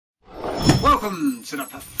Welcome to the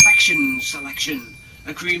Perfection Selection,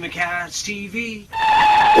 a Cream of Cards TV.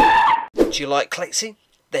 Do you like collecting?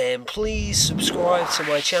 Then please subscribe to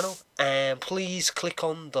my channel and please click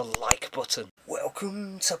on the like button.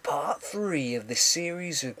 Welcome to part 3 of this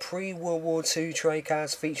series of pre-World War II trade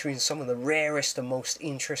cards featuring some of the rarest and most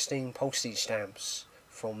interesting postage stamps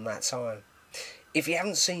from that time. If you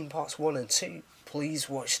haven't seen parts 1 and 2, please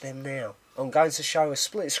watch them now. I'm going to show a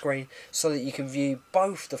split screen so that you can view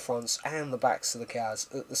both the fronts and the backs of the cards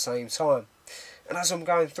at the same time. And as I'm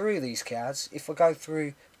going through these cards, if I go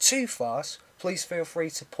through too fast, please feel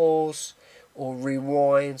free to pause or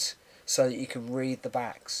rewind so that you can read the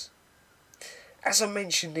backs. As I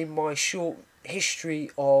mentioned in my short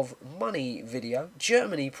history of money video,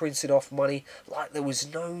 Germany printed off money like there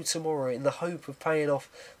was no tomorrow in the hope of paying off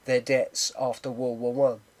their debts after World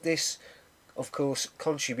War I. This, of course,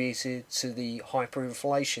 contributed to the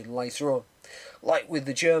hyperinflation later on. Like with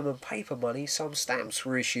the German paper money, some stamps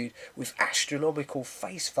were issued with astronomical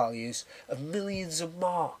face values of millions of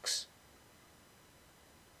marks.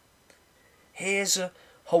 Here's a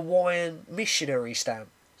Hawaiian Missionary stamp,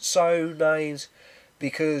 so named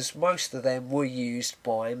because most of them were used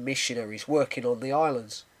by missionaries working on the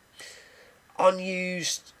islands.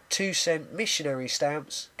 Unused 2-cent missionary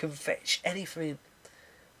stamps can fetch anything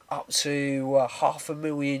up to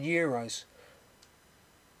 €500,000.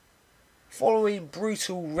 Following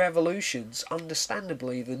brutal revolutions,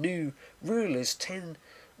 understandably the new rulers tend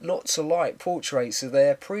not to like portraits of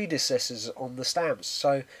their predecessors on the stamps,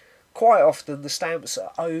 so quite often the stamps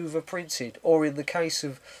are overprinted, or in the case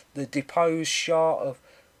of the deposed Shah of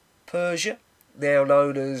Persia, now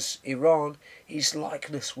known as Iran, his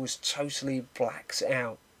likeness was totally blacked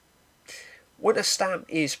out. When a stamp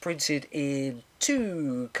is printed in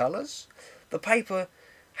 2 colours, the paper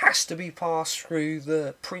has to be passed through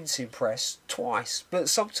the printing press twice, but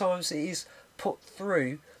sometimes it is put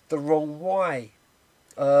through the wrong way,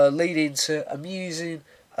 leading to amusing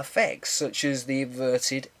effects such as the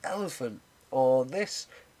inverted elephant on this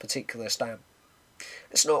particular stamp.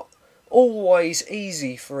 It's not always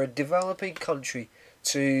easy for a developing country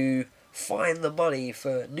to find the money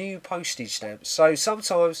for new postage stamps, so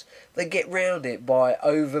sometimes they get round it by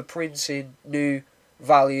overprinting new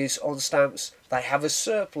values on stamps they have a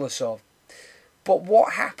surplus of. But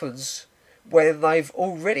what happens when they've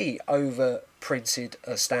already overprinted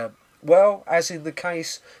a stamp? Well, as in the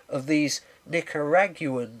case of these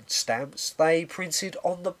Nicaraguan stamps, they printed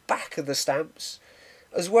on the back of the stamps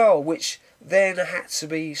as well, which then had to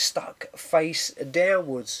be stuck face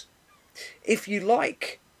downwards. If you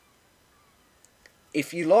like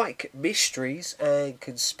mysteries and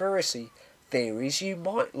conspiracy theories, you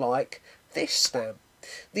might like this stamp.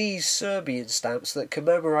 These Serbian stamps that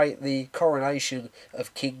commemorate the coronation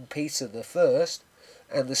of King Pt3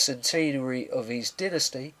 and the centenary of his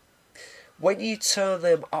dynasty, when you turn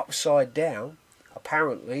them upside down,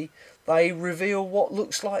 apparently, they reveal what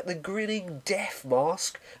looks like the grinning death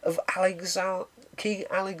mask of King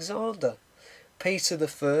Alexander,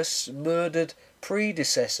 Pt3's murdered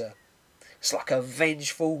predecessor. It's like a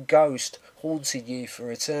vengeful ghost haunting you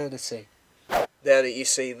for eternity. Now that you've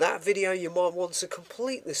seen that video, you might want to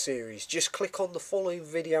complete the series. Just click on the following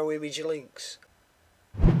video image links.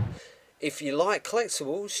 If you like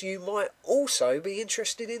collectibles, you might also be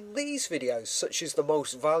interested in these videos, such as the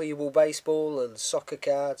most valuable baseball and soccer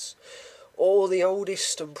cards, or the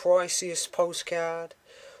oldest and priciest postcard,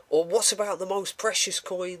 or what about the most precious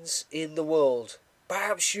coins in the world.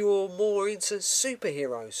 Perhaps you're more into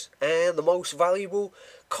superheroes and the most valuable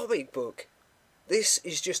comic book. This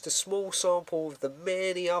is just a small sample of the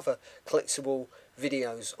many other collectible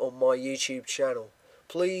videos on my YouTube channel.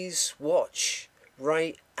 Please watch,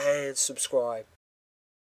 rate and subscribe.